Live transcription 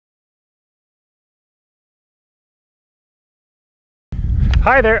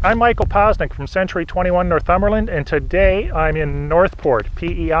Hi there, I'm Michael Poczynek from Century 21 Northumberland, and today I'm in Northport,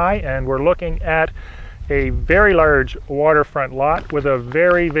 PEI, and we're looking at a very large waterfront lot with a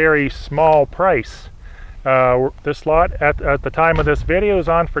very small price. This lot at the time of this video is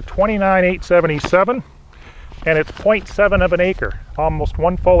on for $29,877, and it's 0.7 of an acre, almost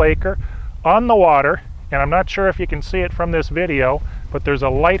 1 full acre on the water. And I'm not sure if you can see it from this video, but there's a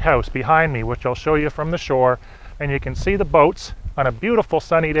lighthouse behind me, which I'll show you from the shore, and you can see the boats on a beautiful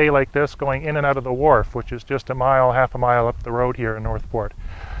sunny day like this going in and out of the wharf, which is just half a mile up the road here in Northport.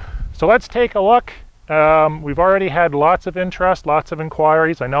 So let's take a look. We've already had lots of interest, lots of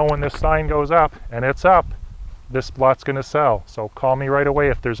inquiries. I know when this sign goes up, and it's up, this lot's going to sell. So call me right away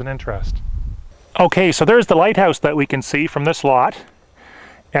if there's an interest. Okay, so there's the lighthouse that we can see from this lot.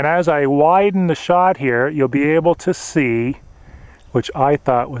 And as I widen the shot here, you'll be able to see, which I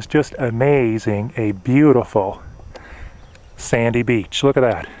thought was just amazing, a beautiful sandy beach. Look at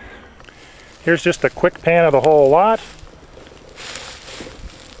that. Here's just a quick pan of the whole lot.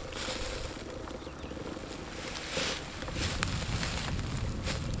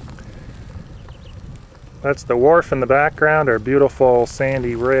 That's the wharf in the background, our beautiful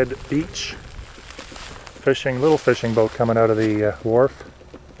sandy red beach. Little fishing boat coming out of the wharf.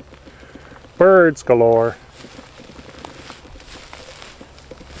 Birds galore.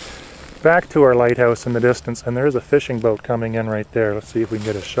 Back to our lighthouse in the distance, and there's a fishing boat coming in right there. Let's see if we can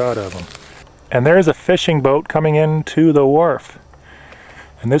get a shot of them. And there's a fishing boat coming into the wharf.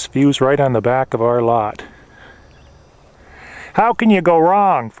 And this view's right on the back of our lot. How can you go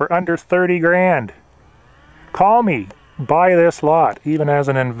wrong for under 30 grand? Call me. Buy this lot, even as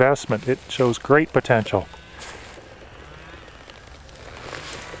an investment. It shows great potential.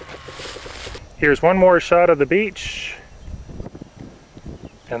 Here's one more shot of the beach.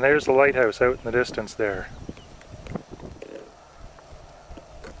 And there's the lighthouse out in the distance there.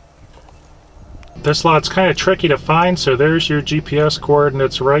 This lot's kind of tricky to find, so there's your GPS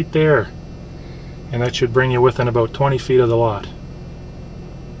coordinates right there. And that should bring you within about 20 feet of the lot.